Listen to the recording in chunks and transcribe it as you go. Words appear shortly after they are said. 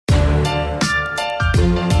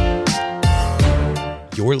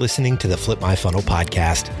You're listening to the Flip My Funnel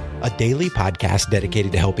podcast, a daily podcast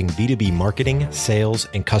dedicated to helping B2B marketing, sales,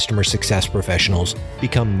 and customer success professionals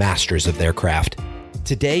become masters of their craft.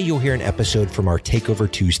 Today, you'll hear an episode from our Takeover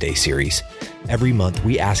Tuesday series. Every month,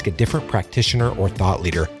 we ask a different practitioner or thought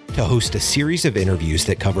leader to host a series of interviews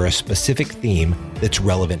that cover a specific theme that's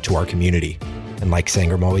relevant to our community. And like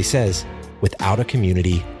Sangram always says, without a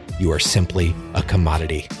community, you are simply a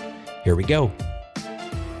commodity. Here we go.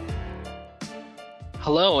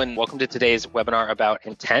 Hello, and welcome to today's webinar about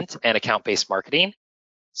intent and account-based marketing.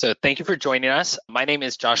 So thank you for joining us. My name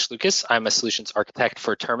is Josh Lucas. I'm a solutions architect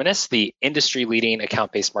for Terminus, the industry-leading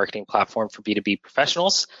account-based marketing platform for B2B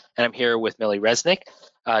professionals. And I'm here with Millie Resnick,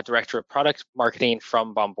 Director of Product Marketing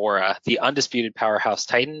from Bombora, the undisputed powerhouse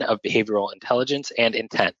titan of behavioral intelligence and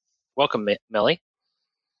intent. Welcome, Millie.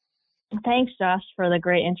 Thanks, Josh, for the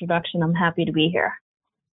great introduction. I'm happy to be here.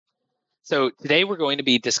 So today we're going to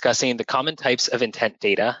be discussing the common types of intent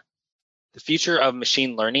data, the future of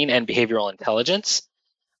machine learning and behavioral intelligence,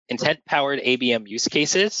 intent-powered ABM use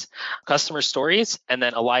cases, customer stories, and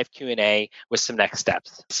then a live Q&A with some next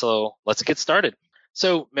steps. So let's get started.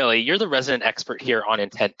 So Millie, you're the resident expert here on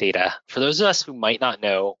intent data. For those of us who might not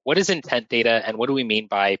know, what is intent data and what do we mean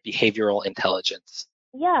by behavioral intelligence?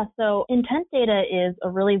 Yeah, so intent data is a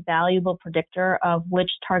really valuable predictor of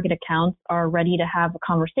which target accounts are ready to have a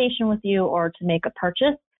conversation with you or to make a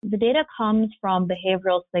purchase. The data comes from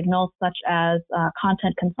behavioral signals such as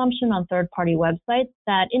content consumption on third-party websites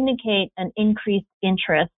that indicate an increased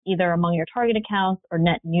interest either among your target accounts or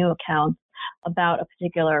net new accounts about a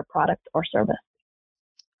particular product or service.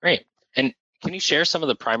 Great. And can you share some of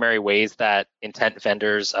the primary ways that intent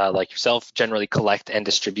vendors like yourself generally collect and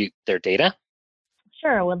distribute their data?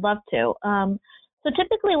 Sure, I would love to. So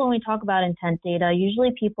typically when we talk about intent data, usually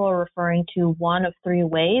people are referring to one of three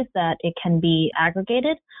ways that it can be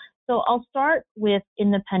aggregated. So I'll start with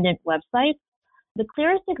independent websites. The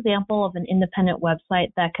clearest example of an independent website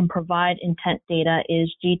that can provide intent data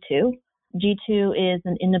is G2. G2 is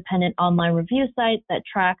an independent online review site that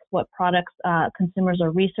tracks what products consumers are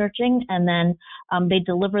researching, and then they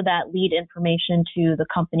deliver that lead information to the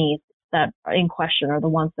companies that are in question or the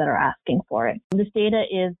ones that are asking for it. This data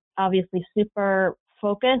is obviously super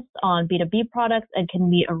focused on B2B products and can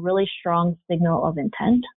be a really strong signal of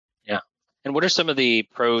intent. Yeah. And what are some of the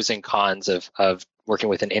pros and cons of working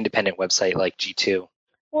with an independent website like G2?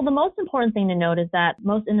 Well, the most important thing to note is that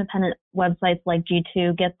most independent websites like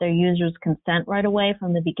G2 get their users' consent right away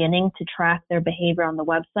from the beginning to track their behavior on the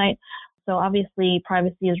website. So obviously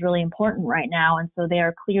privacy is really important right now, and so they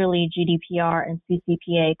are clearly GDPR and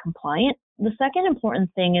CCPA compliant. The second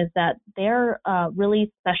important thing is that they're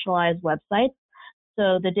really specialized websites.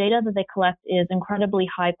 So the data that they collect is incredibly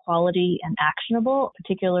high quality and actionable,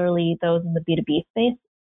 particularly those in the B2B space.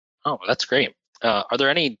 Oh, that's great. Are there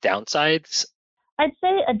any downsides? I'd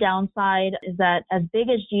say a downside is that as big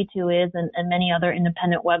as G2 is and many other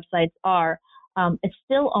independent websites are, it's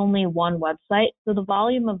still only one website. So the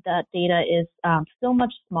volume of that data is still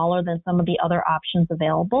much smaller than some of the other options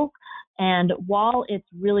available. And while it's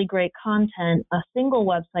really great content, a single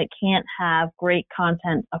website can't have great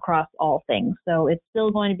content across all things. So it's still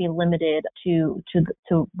going to be limited to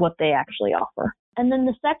what they actually offer. And then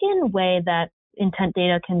the second way that intent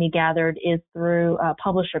data can be gathered is through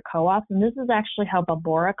publisher co-ops. And this is actually how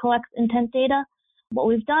Bombora collects intent data. What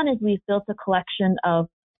we've done is we've built a collection of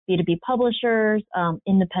B2B publishers,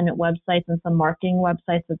 independent websites, and some marketing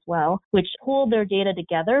websites as well, which pool their data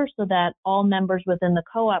together so that all members within the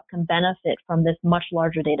co-op can benefit from this much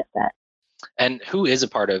larger data set. And who is a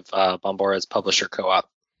part of Bombora's publisher co-op?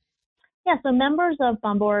 Yeah, so members of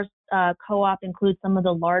Bombora's co-op include some of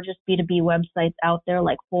the largest B2B websites out there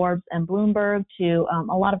like Forbes and Bloomberg to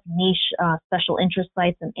a lot of niche special interest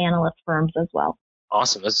sites and analyst firms as well.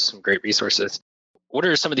 Awesome. Those are some great resources. What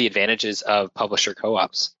are some of the advantages of publisher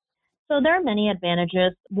co-ops? So there are many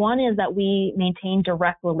advantages. One is that we maintain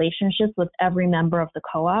direct relationships with every member of the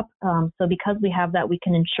co-op. So because we have that, we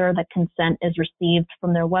can ensure that consent is received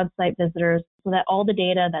from their website visitors so that all the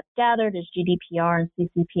data that's gathered is GDPR and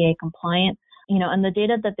CCPA compliant. And the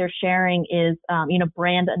data that they're sharing is,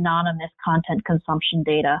 brand anonymous content consumption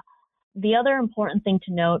data. The other important thing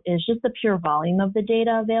to note is just the pure volume of the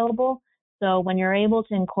data available. So when you're able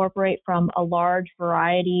to incorporate from a large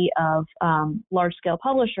variety of large-scale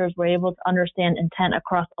publishers, we're able to understand intent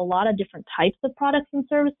across a lot of different types of products and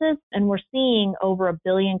services. And we're seeing over 1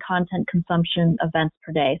 billion content consumption events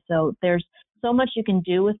per day. So there's so much you can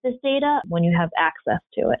do with this data when you have access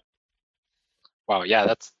to it. Wow,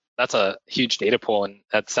 yeah, that's a huge data pool, and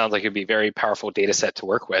that sounds like it'd be a very powerful data set to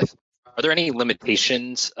work with. Are there any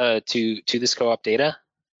limitations to this co-op data?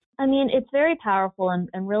 I mean, it's very powerful, and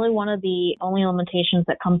really one of the only limitations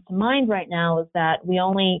that comes to mind right now is that we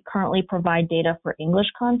only currently provide data for English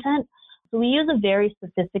content. So we use a very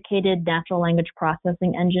sophisticated natural language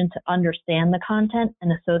processing engine to understand the content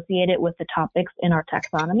and associate it with the topics in our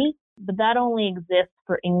taxonomy. But that only exists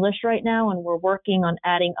for English right now, and we're working on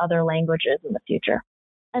adding other languages in the future.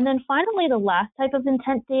 And then finally, the last type of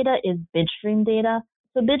intent data is bidstream data.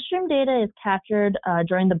 So bidstream data is captured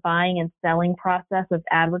during the buying and selling process of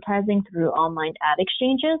advertising through online ad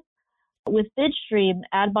exchanges. With bidstream,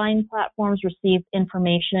 ad buying platforms receive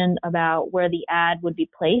information about where the ad would be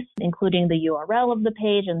placed, including the URL of the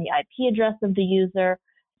page and the IP address of the user.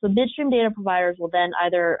 So bidstream data providers will then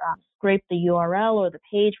either scrape the URL or the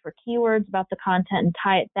page for keywords about the content and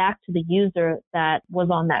tie it back to the user that was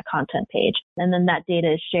on that content page. And then that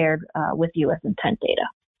data is shared with you as intent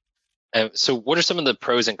data. So what are some of the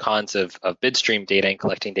pros and cons of bidstream data and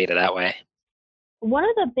collecting data that way? One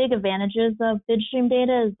of the big advantages of bidstream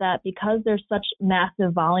data is that because there's such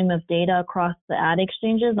massive volume of data across the ad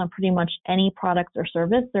exchanges on pretty much any product or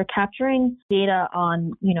service, they're capturing data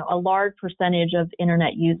on, a large percentage of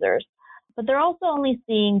internet users. But they're also only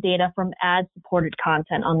seeing data from ad-supported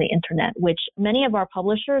content on the internet, which many of our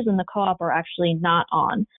publishers in the co-op are actually not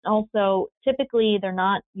on. Also, typically, they're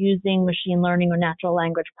not using machine learning or natural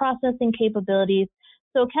language processing capabilities,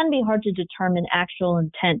 so it can be hard to determine actual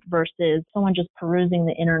intent versus someone just perusing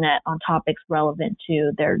the internet on topics relevant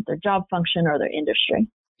to their job function or their industry.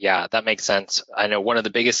 Yeah, that makes sense. I know one of the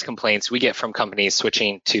biggest complaints we get from companies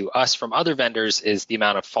switching to us from other vendors is the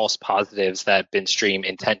amount of false positives that bidstream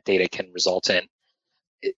intent data can result in.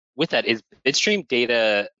 With that, is bidstream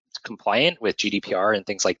data compliant with GDPR and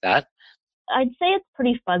things like that? I'd say it's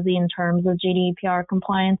pretty fuzzy in terms of GDPR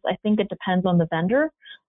compliance. I think it depends on the vendor,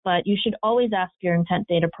 but you should always ask your intent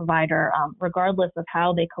data provider, regardless of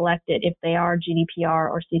how they collect it, if they are GDPR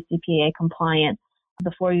or CCPA compliant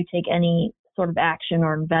before you take any sort of action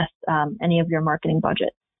or invest any of your marketing budget.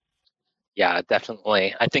 Yeah,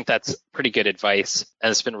 definitely. I think that's pretty good advice.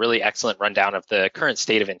 And it's been really excellent rundown of the current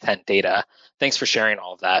state of intent data. Thanks for sharing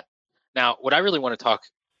all of that. Now, what I really want to talk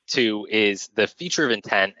to is the future of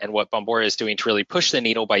intent and what Bombora is doing to really push the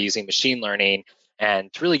needle by using machine learning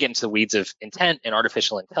and to really get into the weeds of intent and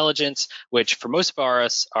artificial intelligence, which for most of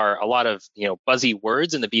us are a lot of buzzy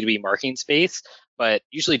words in the B2B marketing space, but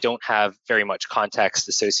usually don't have very much context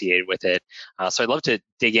associated with it. So I'd love to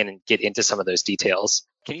dig in and get into some of those details.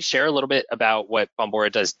 Can you share a little bit about what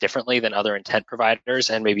Bombora does differently than other intent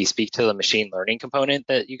providers and maybe speak to the machine learning component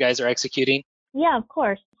that you guys are executing? Yeah, of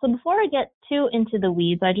course. So before I get too into the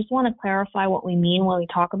weeds, I just want to clarify what we mean when we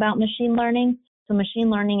talk about machine learning. So machine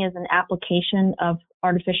learning is an application of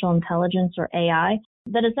artificial intelligence or AI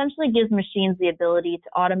that essentially gives machines the ability to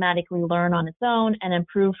automatically learn on its own and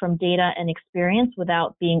improve from data and experience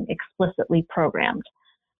without being explicitly programmed.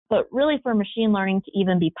 But really, for machine learning to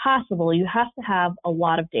even be possible, you have to have a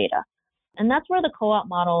lot of data. And that's where the co-op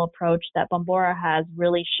model approach that Bombora has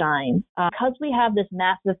really shines. Because we have this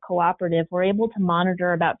massive cooperative, we're able to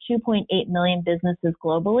monitor about 2.8 million businesses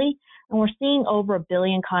globally, and we're seeing over 1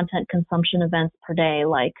 billion content consumption events per day,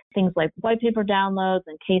 like things like white paper downloads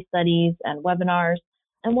and case studies and webinars.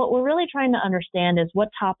 And what we're really trying to understand is what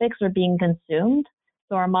topics are being consumed.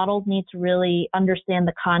 So our models need to really understand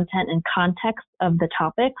the content and context of the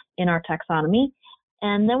topics in our taxonomy.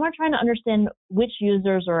 And then we're trying to understand which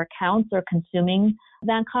users or accounts are consuming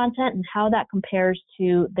that content and how that compares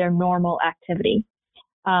to their normal activity.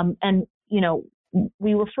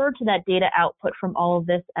 We refer to that data output from all of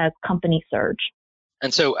this as company surge.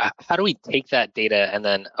 And so how do we take that data and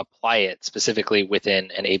then apply it specifically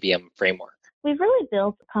within an ABM framework? We've really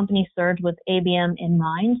built Company Surge with ABM in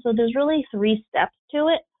mind. So there's really 3 steps to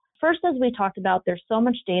it. First, as we talked about, there's so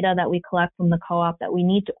much data that we collect from the co-op that we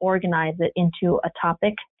need to organize it into a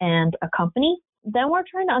topic and a company. Then we're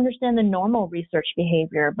trying to understand the normal research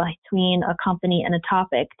behavior between a company and a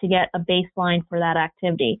topic to get a baseline for that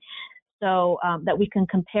activity, so that we can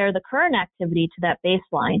compare the current activity to that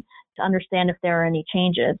baseline to understand if there are any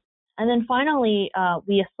changes. And then finally,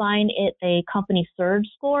 we assign it a company surge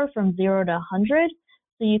score from 0 to 100,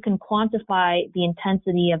 so you can quantify the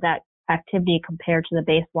intensity of that activity compared to the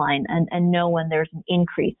baseline and know when there's an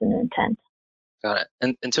increase in intent. Got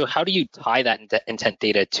it. And so how do you tie that intent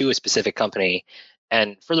data to a specific company?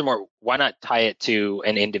 And furthermore, why not tie it to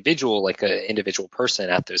an individual, like an individual person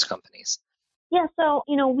at those companies? Yeah, so,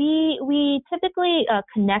 we typically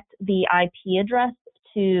connect the IP address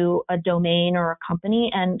to a domain or a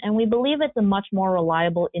company, and we believe it's a much more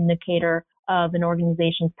reliable indicator of an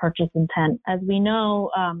organization's purchase intent. As we know,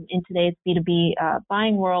 in today's B2B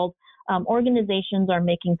buying world, organizations are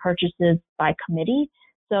making purchases by committee.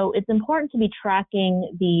 So it's important to be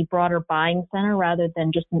tracking the broader buying center rather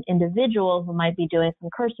than just an individual who might be doing some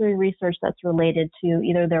cursory research that's related to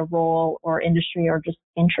either their role or industry or just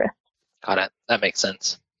interest. Got it. That makes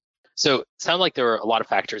sense. So it sounds like there were a lot of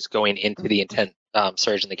factors going into the intent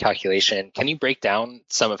surge and the calculation. Can you break down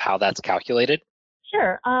some of how that's calculated?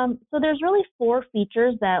 Sure. So there's really 4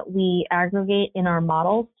 features that we aggregate in our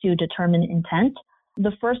models to determine intent.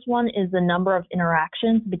 The first one is the number of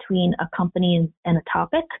interactions between a company and a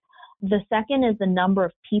topic. The second is the number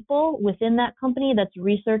of people within that company that's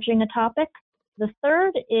researching a topic. The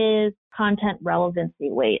third is content relevancy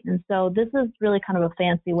weight. And so this is really kind of a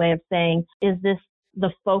fancy way of saying, is this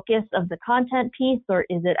the focus of the content piece, or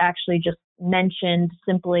is it actually just mentioned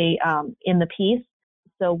simply in the piece?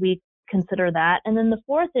 So we consider that. And then the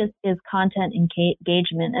fourth is content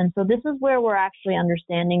engagement. And so this is where we're actually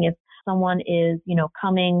understanding if someone is,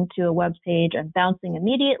 coming to a web page and bouncing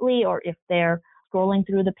immediately, or if they're scrolling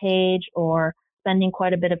through the page or spending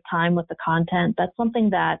quite a bit of time with the content. That's something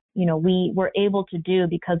that, we were able to do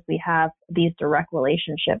because we have these direct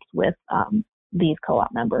relationships with these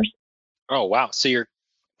co-op members. Oh, wow. So you're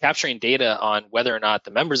capturing data on whether or not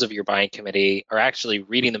the members of your buying committee are actually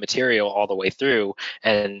reading the material all the way through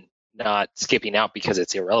and not skipping out because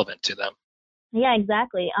it's irrelevant to them. Yeah,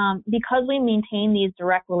 exactly. Because we maintain these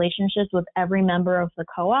direct relationships with every member of the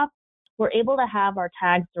co-op, we're able to have our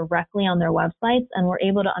tags directly on their websites, and we're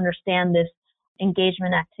able to understand this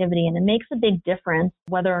engagement activity. And it makes a big difference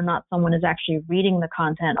whether or not someone is actually reading the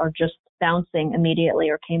content or just bouncing immediately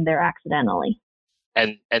or came there accidentally.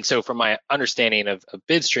 And so from my understanding of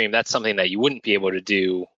BidStream, that's something that you wouldn't be able to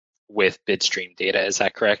do with BidStream data. Is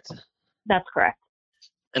that correct? That's correct.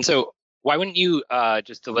 And so why wouldn't you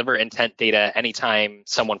just deliver intent data anytime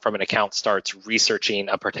someone from an account starts researching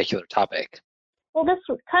a particular topic? Well, this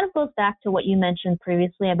kind of goes back to what you mentioned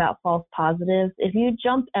previously about false positives. If you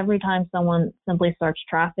jump every time someone simply starts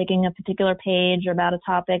trafficking a particular page about a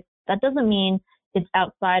topic, that doesn't mean it's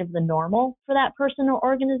outside of the normal for that person or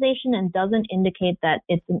organization and doesn't indicate that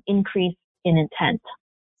it's an increase in intent.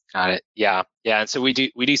 Got it. Yeah. And so we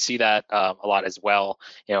do see that a lot as well.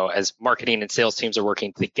 As marketing and sales teams are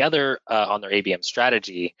working together on their ABM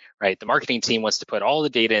strategy, right? The marketing team wants to put all the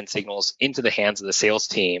data and signals into the hands of the sales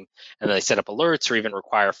team, and then they set up alerts or even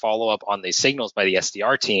require follow-up on these signals by the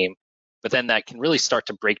SDR team. But then that can really start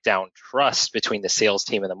to break down trust between the sales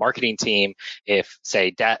team and the marketing team. If,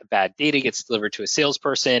 say, bad data gets delivered to a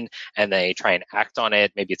salesperson and they try and act on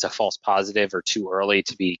it, maybe it's a false positive or too early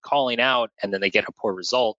to be calling out, and then they get a poor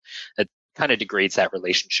result, that kind of degrades that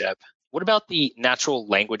relationship. What about the natural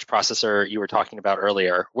language processor you were talking about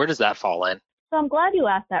earlier? Where does that fall in? So I'm glad you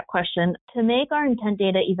asked that question. To make our intent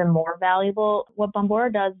data even more valuable, what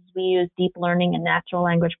Bombora does is we use deep learning and natural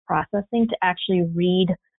language processing to actually read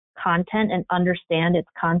content and understand its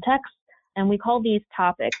context. And we call these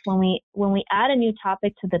topics. When we add a new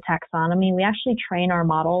topic to the taxonomy, we actually train our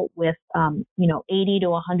model with 80 to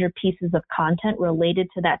 100 pieces of content related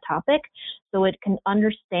to that topic, so it can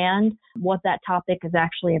understand what that topic is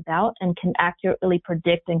actually about and can accurately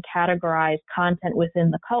predict and categorize content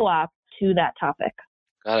within the co-op to that topic.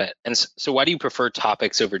 Got it. And so why do you prefer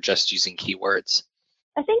topics over just using keywords?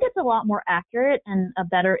 I think it's a lot more accurate and a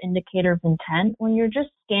better indicator of intent. When you're just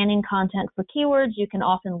scanning content for keywords, you can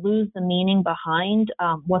often lose the meaning behind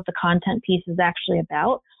what the content piece is actually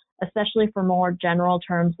about, especially for more general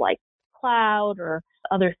terms like cloud or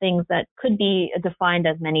other things that could be defined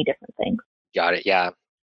as many different things. Got it. Yeah,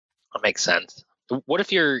 that makes sense. What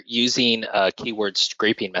if you're using a keyword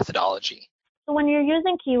scraping methodology? So when you're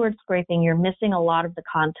using keyword scraping, you're missing a lot of the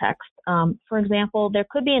context. For example, there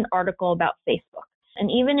could be an article about Facebook. And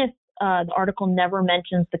even if the article never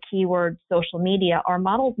mentions the keyword social media, our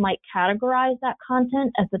models might categorize that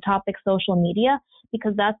content as the topic social media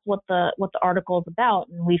because that's what the article is about.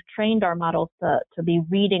 And we've trained our models to be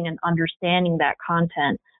reading and understanding that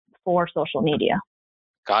content for social media.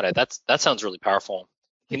 Got it. That sounds really powerful.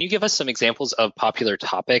 Can you give us some examples of popular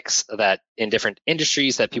topics that in different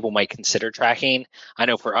industries that people might consider tracking? I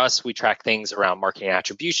know for us, we track things around marketing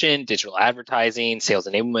attribution, digital advertising, sales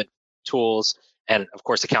enablement tools, and of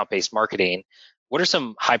course, account-based marketing. What are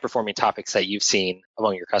some high-performing topics that you've seen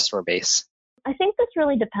among your customer base? I think this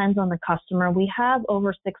really depends on the customer. We have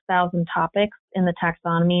over 6,000 topics in the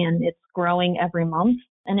taxonomy, and it's growing every month,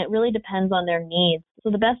 and it really depends on their needs. So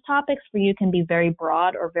the best topics for you can be very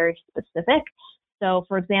broad or very specific. So,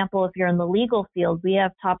 for example, if you're in the legal field, we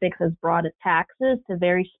have topics as broad as taxes to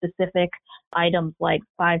very specific items like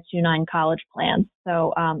 529 college plans.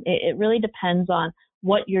 So it really depends on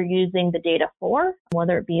what you're using the data for,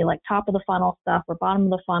 whether it be like top of the funnel stuff or bottom of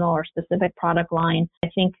the funnel or specific product line. I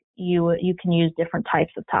think you can use different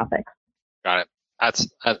types of topics. Got it.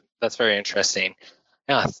 That's very interesting.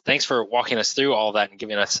 Yeah, thanks for walking us through all that and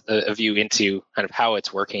giving us a view into kind of how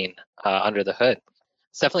it's working under the hood.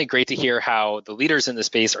 It's definitely great to hear how the leaders in the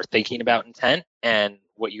space are thinking about intent and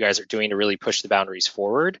what you guys are doing to really push the boundaries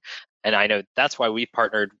forward. And I know that's why we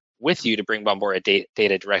partnered with you to bring Bombora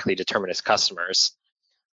data directly to Terminus customers.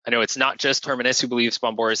 I know it's not just Terminus who believes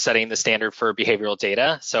Bombora is setting the standard for behavioral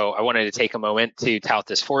data. So I wanted to take a moment to tout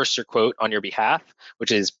this Forrester quote on your behalf,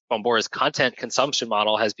 which is Bombora's content consumption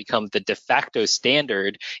model has become the de facto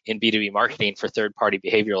standard in B2B marketing for third-party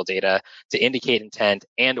behavioral data to indicate intent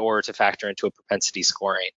and or to factor into a propensity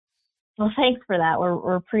scoring. Well, thanks for that.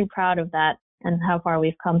 We're pretty proud of that and how far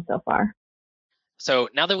we've come so far. So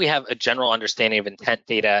now that we have a general understanding of intent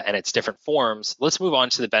data and its different forms, let's move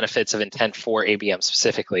on to the benefits of intent for ABM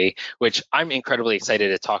specifically, which I'm incredibly excited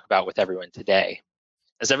to talk about with everyone today.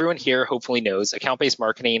 As everyone here hopefully knows, account-based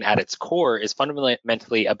marketing at its core is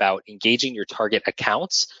fundamentally about engaging your target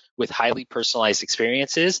accounts with highly personalized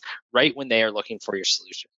experiences right when they are looking for your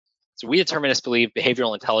solution. So we at Terminus believe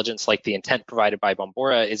behavioral intelligence like the intent provided by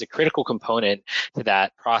Bombora is a critical component to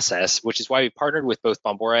that process, which is why we partnered with both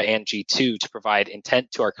Bombora and G2 to provide intent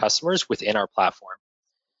to our customers within our platform.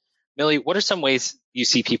 Millie, what are some ways you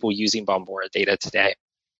see people using Bombora data today?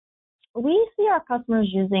 We see our customers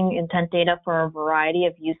using intent data for a variety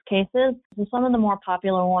of use cases. So some of the more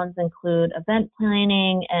popular ones include event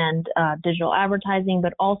planning and digital advertising,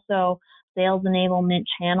 but also sales enablement,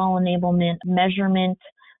 channel enablement, measurement.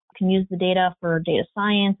 Can use the data for data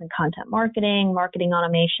science and content marketing, marketing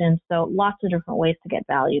automation. So lots of different ways to get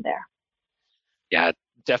value there. Yeah,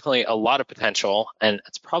 definitely a lot of potential. And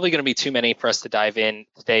it's probably going to be too many for us to dive in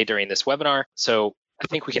today during this webinar. So I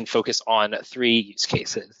think we can focus on 3 use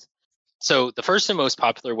cases. So the first and most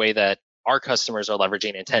popular way that our customers are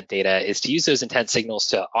leveraging intent data is to use those intent signals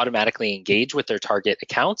to automatically engage with their target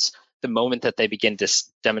accounts the moment that they begin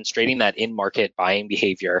demonstrating that in-market buying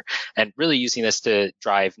behavior and really using this to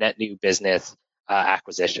drive net new business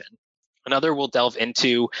acquisition. Another we'll delve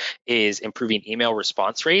into is improving email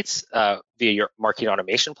response rates via your marketing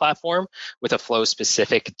automation platform with a flow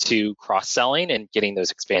specific to cross-selling and getting those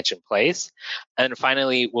expansion plays. And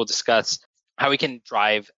finally, we'll discuss how we can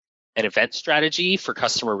drive an event strategy for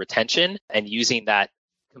customer retention and using that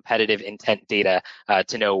competitive intent data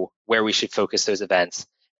to know where we should focus those events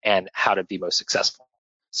and how to be most successful.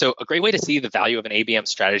 So a great way to see the value of an ABM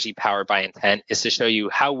strategy powered by intent is to show you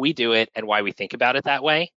how we do it and why we think about it that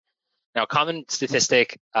way. Now, a common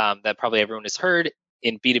statistic that probably everyone has heard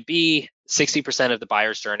in B2B, 60% of the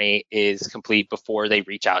buyer's journey is complete before they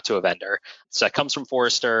reach out to a vendor. So that comes from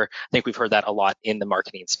Forrester. I think we've heard that a lot in the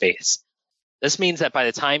marketing space. This means that by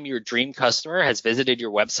the time your dream customer has visited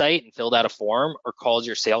your website and filled out a form or called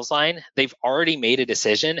your sales line, they've already made a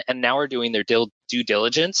decision and now are doing their due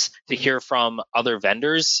diligence to hear from other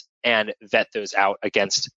vendors and vet those out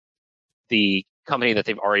against the company that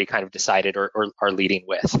they've already kind of decided or are leading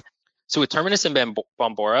with. So with Terminus and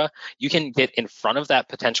Bombora, you can get in front of that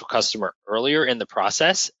potential customer earlier in the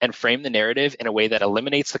process and frame the narrative in a way that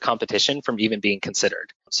eliminates the competition from even being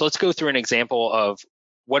considered. So let's go through an example of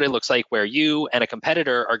what it looks like where you and a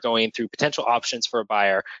competitor are going through potential options for a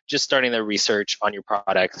buyer, just starting their research on your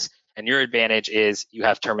products. And your advantage is you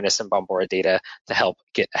have Terminus and Bombora data to help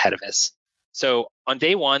get ahead of this. So on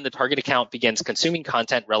day 1, the target account begins consuming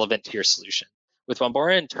content relevant to your solution. With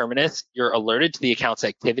Bombora and Terminus, you're alerted to the account's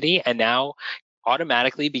activity and now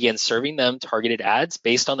automatically begin serving them targeted ads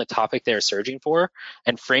based on the topic they're searching for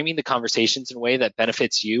and framing the conversations in a way that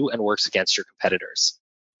benefits you and works against your competitors.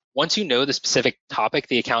 Once you know the specific topic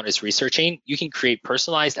the account is researching, you can create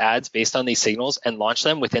personalized ads based on these signals and launch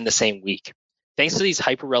them within the same week. Thanks to these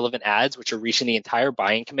hyper-relevant ads, which are reaching the entire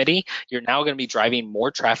buying committee, you're now going to be driving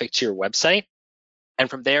more traffic to your website. And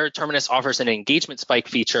from there, Terminus offers an engagement spike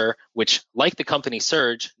feature, which, like the company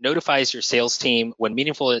Surge, notifies your sales team when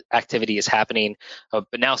meaningful activity is happening, but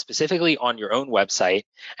now specifically on your own website,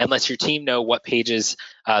 and lets your team know what pages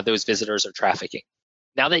those visitors are trafficking.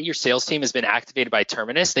 Now that your sales team has been activated by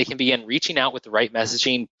Terminus, they can begin reaching out with the right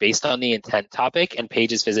messaging based on the intent topic and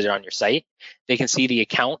pages visited on your site. They can see the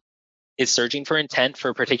account is searching for intent for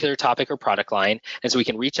a particular topic or product line, and so we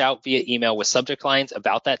can reach out via email with subject lines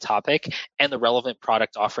about that topic and the relevant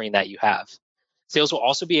product offering that you have. Sales will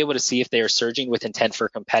also be able to see if they are surging with intent for a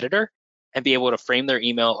competitor and be able to frame their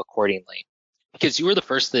email accordingly. Because you were the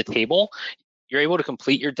first to the table, you're able to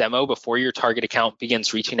complete your demo before your target account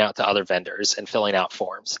begins reaching out to other vendors and filling out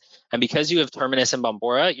forms. And because you have Terminus and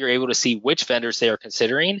Bombora, you're able to see which vendors they are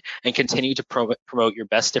considering and continue to promote your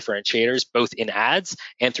best differentiators, both in ads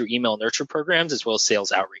and through email nurture programs, as well as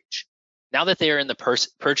sales outreach. Now that they are in the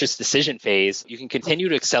purchase decision phase, you can continue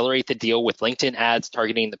to accelerate the deal with LinkedIn ads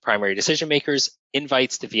targeting the primary decision makers,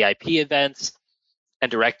 invites to VIP events, and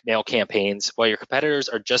direct mail campaigns, while your competitors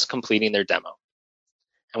are just completing their demo.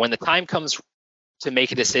 And when the time comes to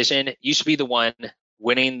make a decision, you should be the one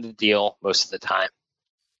winning the deal most of the time.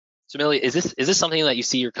 So, Millie, is this something that you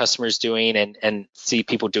see your customers doing and see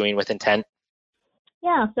people doing with intent?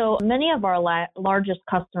 Yeah, so many of our largest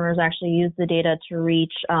customers actually use the data to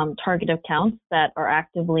reach target accounts that are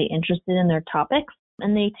actively interested in their topics,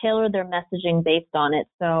 and they tailor their messaging based on it.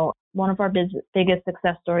 So one of our biggest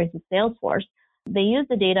success stories is Salesforce. They use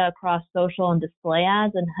the data across social and display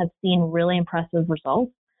ads and have seen really impressive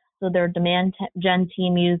results. So their demand gen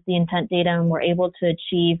team used the intent data and were able to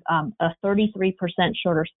achieve a 33%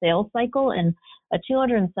 shorter sales cycle and a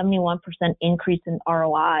 271% increase in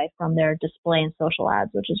ROI from their display and social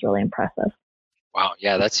ads, which is really impressive. Wow,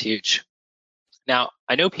 yeah, that's huge. Now,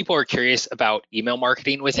 I know people are curious about email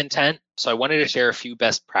marketing with intent, so I wanted to share a few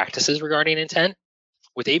best practices regarding intent.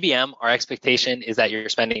 With ABM, our expectation is that you're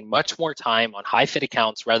spending much more time on high-fit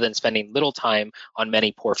accounts rather than spending little time on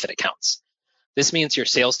many poor-fit accounts. This means your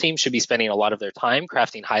sales team should be spending a lot of their time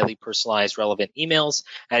crafting highly personalized, relevant emails,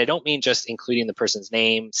 and I don't mean just including the person's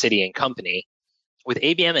name, city, and company. With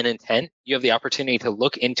ABM and intent, you have the opportunity to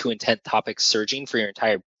look into intent topics surging for your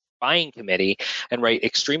entire buying committee and write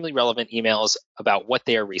extremely relevant emails about what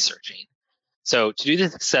they are researching. So to do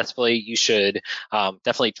this successfully, you should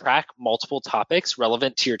definitely track multiple topics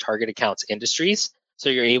relevant to your target account's industries, so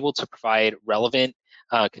you're able to provide relevant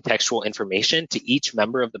contextual information to each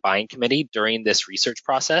member of the buying committee during this research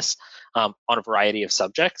process on a variety of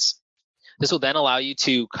subjects. This will then allow you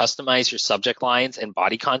to customize your subject lines and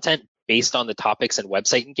body content based on the topics and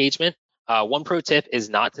website engagement. One pro tip is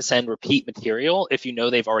not to send repeat material if you know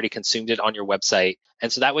they've already consumed it on your website.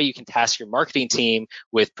 And so that way you can task your marketing team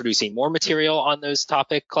with producing more material on those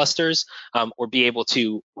topic clusters or be able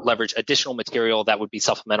to leverage additional material that would be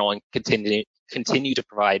supplemental and continue to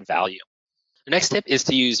provide value. The next tip is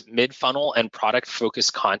to use mid-funnel and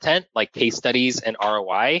product-focused content like case studies and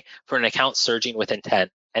ROI for an account surging with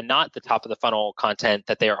intent, and not the top of the funnel content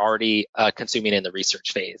that they are already consuming in the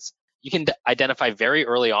research phase. You can identify very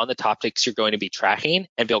early on the topics you're going to be tracking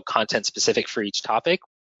and build content specific for each topic,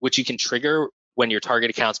 which you can trigger when your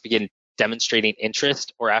target accounts begin demonstrating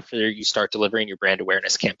interest or after you start delivering your brand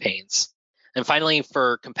awareness campaigns. And finally,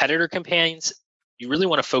 for competitor campaigns, you really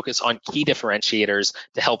want to focus on key differentiators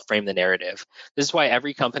to help frame the narrative. This is why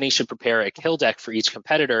every company should prepare a kill deck for each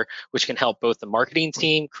competitor, which can help both the marketing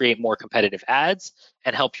team create more competitive ads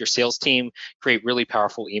and help your sales team create really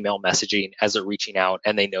powerful email messaging as they're reaching out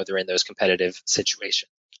and they know they're in those competitive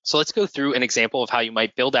situations. So let's go through an example of how you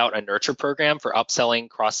might build out a nurture program for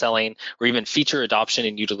upselling, cross-selling, or even feature adoption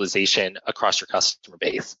and utilization across your customer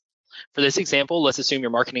base. For this example, let's assume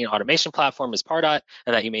your marketing automation platform is Pardot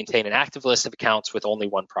and that you maintain an active list of accounts with only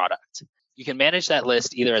one product. You can manage that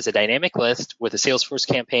list either as a dynamic list with a Salesforce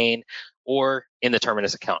campaign or in the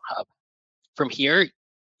Terminus Account Hub. From here,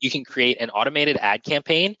 you can create an automated ad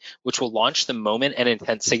campaign, which will launch the moment an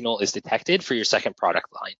intent signal is detected for your second product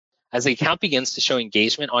line. As the account begins to show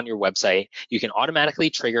engagement on your website, you can automatically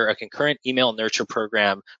trigger a concurrent email nurture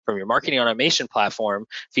program from your marketing automation platform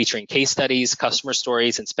featuring case studies, customer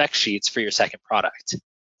stories, and spec sheets for your second product.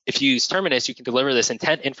 If you use Terminus, you can deliver this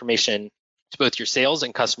intent information to both your sales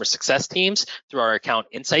and customer success teams through our Account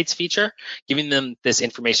Insights feature, giving them this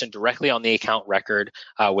information directly on the account record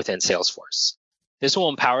within Salesforce. This will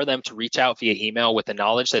empower them to reach out via email with the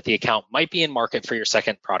knowledge that the account might be in market for your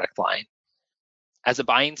second product line. As the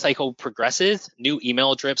buying cycle progresses, new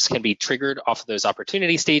email drips can be triggered off of those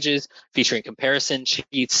opportunity stages, featuring comparison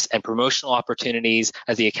sheets and promotional opportunities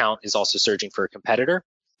as the account is also searching for a competitor.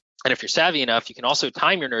 And if you're savvy enough, you can also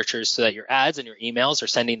time your nurtures so that your ads and your emails are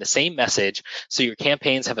sending the same message so your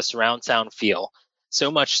campaigns have a surround sound feel,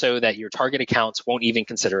 so much so that your target accounts won't even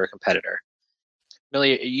consider a competitor.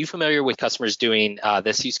 Millie, are you familiar with customers doing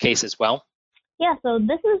this use case as well? Yeah, so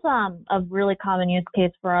this is a really common use case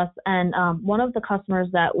for us, and one of the customers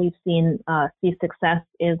that we've seen see success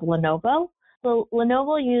is Lenovo. So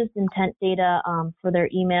Lenovo used intent data for their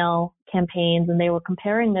email campaigns, and they were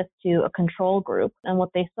comparing this to a control group. And what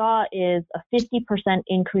they saw is a 50%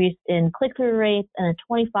 increase in click-through rates and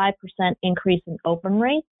a 25% increase in open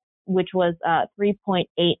rates, which was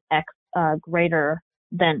 3.8x greater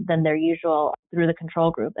than their usual through the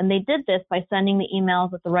control group. And they did this by sending the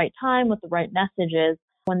emails at the right time with the right messages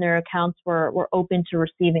when their accounts were open to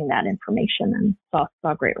receiving that information, and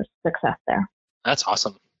saw great success there. That's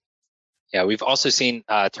awesome. Yeah, we've also seen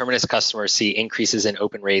Terminus customers see increases in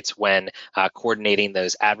open rates when coordinating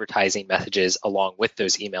those advertising messages along with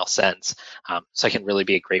those email sends. So it can really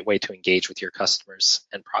be a great way to engage with your customers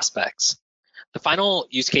and prospects. The final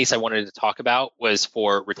use case I wanted to talk about was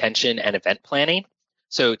for retention and event planning.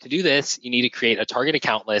 So to do this, you need to create a target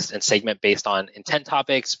account list and segment based on intent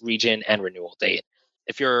topics, region, and renewal date.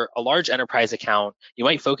 If you're a large enterprise account, you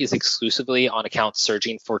might focus exclusively on accounts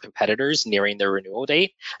surging for competitors nearing their renewal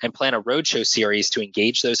date and plan a roadshow series to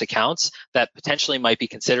engage those accounts that potentially might be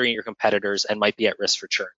considering your competitors and might be at risk for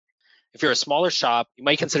churn. If you're a smaller shop, you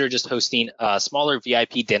might consider just hosting a smaller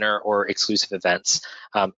VIP dinner or exclusive events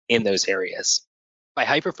in those areas. By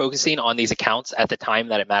hyper-focusing on these accounts at the time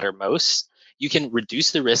that it matters most, you can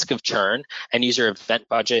reduce the risk of churn and use your event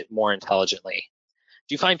budget more intelligently.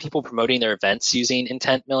 Do you find people promoting their events using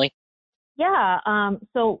intent, Millie? Yeah,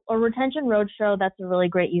 so a retention roadshow, that's a really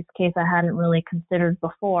great use case I hadn't really considered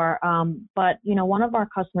before. But, one of our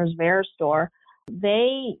customers, Veristore,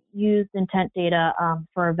 they used intent data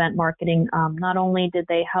for event marketing. Not only did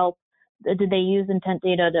they use intent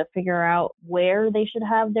data to figure out where they should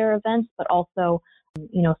have their events, but also,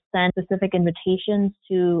 send specific invitations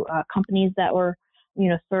to companies that were,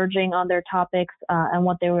 surging on their topics. And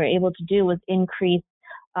what they were able to do was increase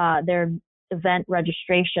their event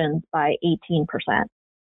registrations by 18%.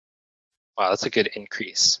 Wow, that's a good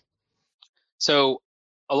increase. So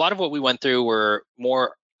a lot of what we went through were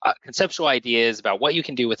more conceptual ideas about what you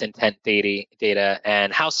can do with intent data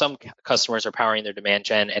and how some customers are powering their demand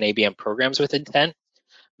gen and ABM programs with intent.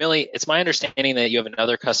 Millie, it's my understanding that you have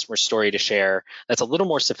another customer story to share that's a little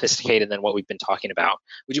more sophisticated than what we've been talking about.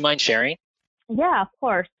 Would you mind sharing? Yeah, of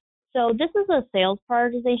course. So this is a sales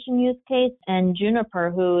prioritization use case, and Juniper,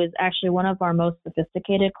 who is actually one of our most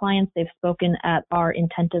sophisticated clients, they've spoken at our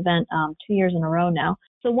intent event 2 years in a row now.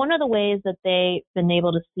 So one of the ways that they've been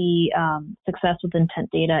able to see success with intent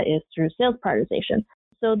data is through sales prioritization.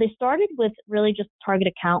 So they started with really just target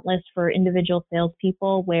account lists for individual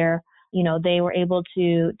salespeople where, they were able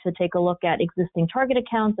to take a look at existing target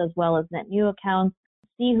accounts as well as net new accounts,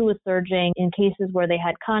 see who was surging. In cases where they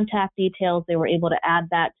had contact details, they were able to add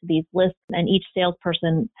that to these lists, and each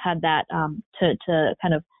salesperson had that to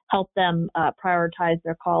kind of help them prioritize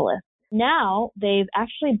their call list. Now they've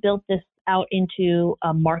actually built this out into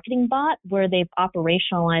a marketing bot where they've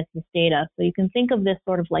operationalized this data. So you can think of this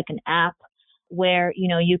sort of like an app where,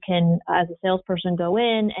 you can, as a salesperson, go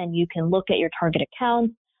in and you can look at your target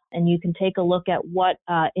accounts and you can take a look at what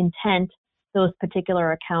intent those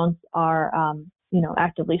particular accounts are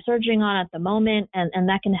actively surging on at the moment. And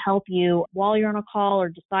that can help you while you're on a call or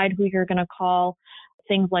decide who you're going to call,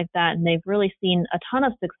 things like that. And they've really seen a ton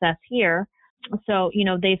of success here. So,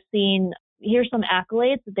 they've seen, here's some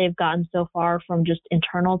accolades that they've gotten so far from just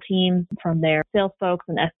internal teams, from their sales folks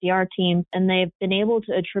and SDR teams. And they've been able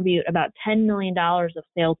to attribute about $10 million of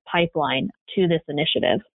sales pipeline to this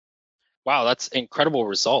initiative. Wow, that's incredible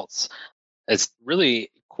results. It's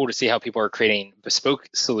really cool to see how people are creating bespoke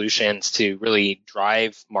solutions to really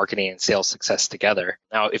drive marketing and sales success together.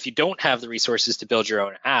 Now, if you don't have the resources to build your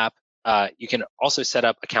own app, you can also set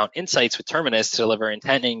up account insights with Terminus to deliver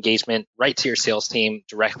intent and engagement right to your sales team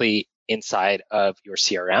directly inside of your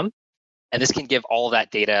CRM. And this can give all of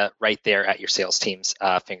that data right there at your sales team's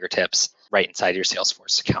fingertips, right inside your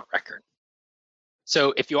Salesforce account record.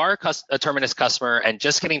 So if you are a Terminus customer and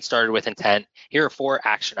just getting started with intent, here are 4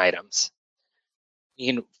 action items.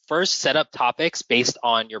 You can first set up topics based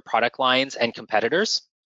on your product lines and competitors.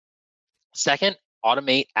 Second,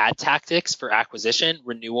 automate ad tactics for acquisition,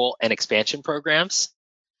 renewal, and expansion programs.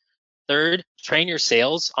 Third, train your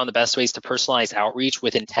sales on the best ways to personalize outreach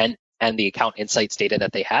with intent and the account insights data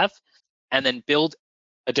that they have. And then build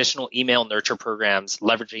additional email nurture programs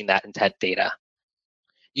leveraging that intent data.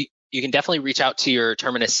 You can definitely reach out to your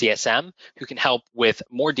Terminus CSM, who can help with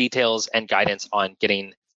more details and guidance on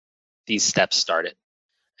getting these steps started.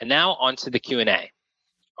 And now on to the Q&A.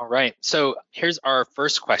 All right, so here's our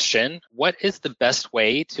first question. What is the best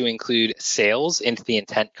way to include sales into the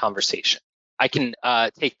intent conversation? I can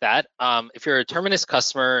take that. If you're a Terminus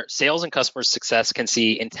customer, sales and customer success can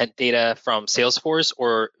see intent data from Salesforce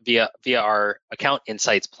or via our Account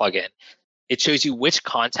Insights plugin. It shows you which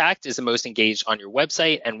contact is the most engaged on your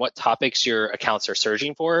website and what topics your accounts are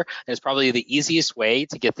searching for. And it's probably the easiest way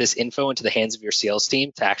to get this info into the hands of your sales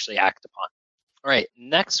team to actually act upon. All right,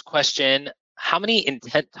 next question. How many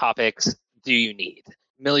intent topics do you need?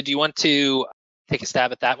 Millie, do you want to take a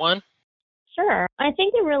stab at that one? Sure. I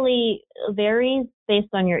think it really varies based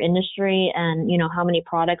on your industry and, how many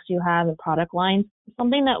products you have and product lines.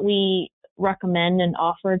 Something that we recommend and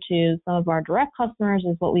offer to some of our direct customers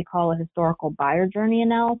is what we call a historical buyer journey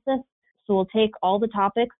analysis. So we'll take all the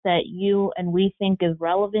topics that you and we think is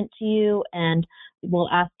relevant to you, and we'll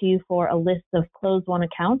ask you for a list of closed won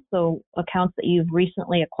accounts, so accounts that you've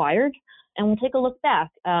recently acquired. And we'll take a look back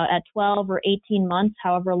at 12 or 18 months,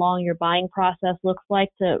 however long your buying process looks like,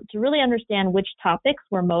 to really understand which topics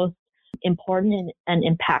were most important and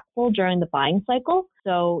impactful during the buying cycle.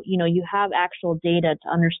 So, you have actual data to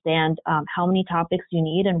understand how many topics you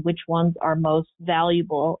need and which ones are most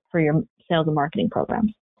valuable for your sales and marketing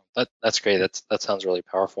programs. That's great. That sounds really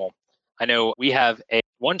powerful. I know we have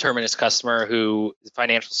one Terminus customer who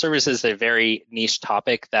financial services, a very niche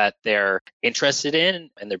topic that they're interested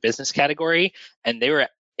in their business category, and they were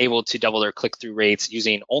able to double their click-through rates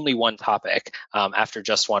using only one topic after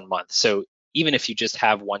just 1 month. So even if you just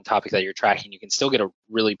have one topic that you're tracking, you can still get a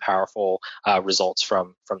really powerful results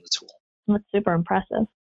from the tool. That's super impressive.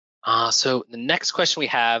 So the next question we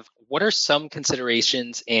have, what are some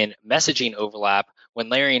considerations in messaging overlap when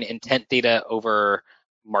layering intent data over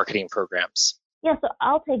marketing programs? Yeah, so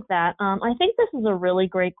I'll take that. I think this is a really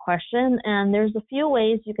great question, and there's a few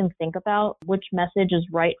ways you can think about which message is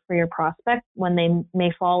right for your prospect when they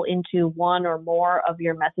may fall into one or more of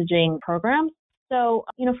your messaging programs. So,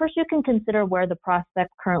 first you can consider where the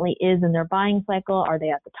prospect currently is in their buying cycle. Are they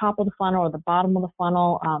at the top of the funnel or the bottom of the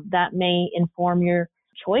funnel? That may inform your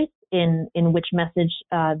choice in which message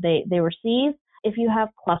they receive. If you have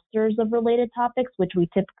clusters of related topics, which we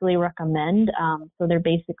typically recommend, so they're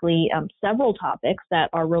basically several topics that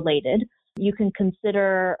are related, you can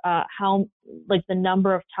consider the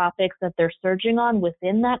number of topics that they're surging on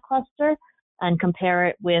within that cluster and compare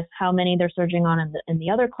it with how many they're surging on in the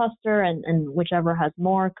other cluster, and whichever has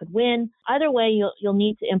more could win. Either way, you'll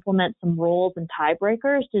need to implement some rules and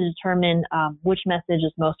tiebreakers to determine which message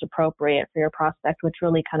is most appropriate for your prospect, which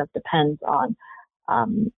really kind of depends on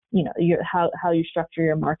how you structure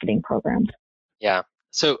your marketing programs. Yeah.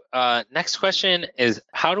 So next question is,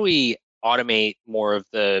 how do we automate more of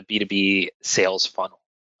the B2B sales funnel?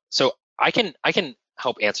 So I can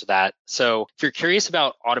help answer that. So if you're curious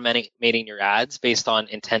about automating your ads based on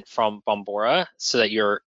intent from Bombora so that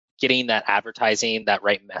you're getting that advertising, that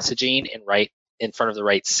right messaging and right in front of the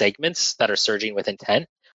right segments that are surging with intent,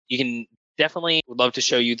 you can definitely would love to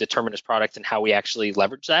show you the Terminus product and how we actually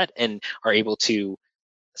leverage that and are able to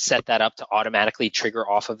set that up to automatically trigger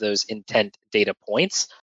off of those intent data points.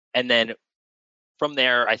 And then from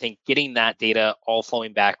there, I think getting that data all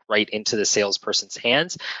flowing back right into the salesperson's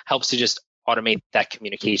hands helps to just automate that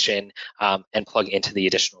communication and plug into the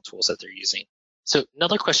additional tools that they're using. So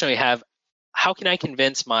another question we have, how can I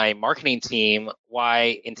convince my marketing team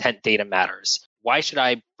why intent data matters? Why should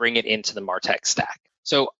I bring it into the MarTech stack?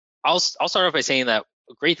 So I'll start off by saying that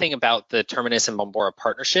a great thing about the Terminus and Bombora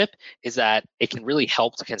partnership is that it can really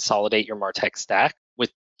help to consolidate your MarTech stack.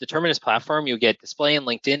 With the Terminus platform, you'll get display and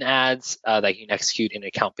LinkedIn ads that you can execute in an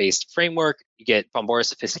account-based framework. You get Bombora's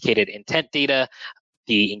sophisticated intent data,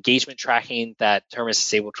 the engagement tracking that Terminus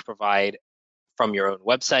is able to provide from your own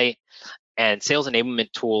website, and sales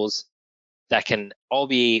enablement tools that can all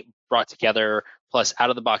be brought together, plus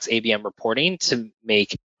out-of-the-box ABM reporting to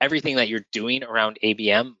make everything that you're doing around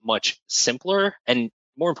ABM much simpler, and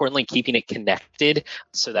more importantly, keeping it connected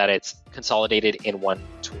so that it's consolidated in one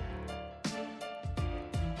tool.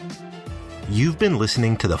 You've been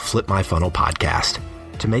listening to the Flip My Funnel podcast.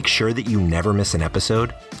 To make sure that you never miss an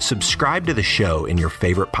episode, subscribe to the show in your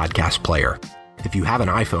favorite podcast player. If you have an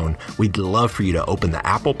iPhone, we'd love for you to open the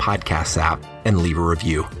Apple Podcasts app and leave a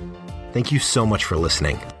review. Thank you so much for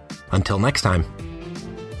listening. Until next time.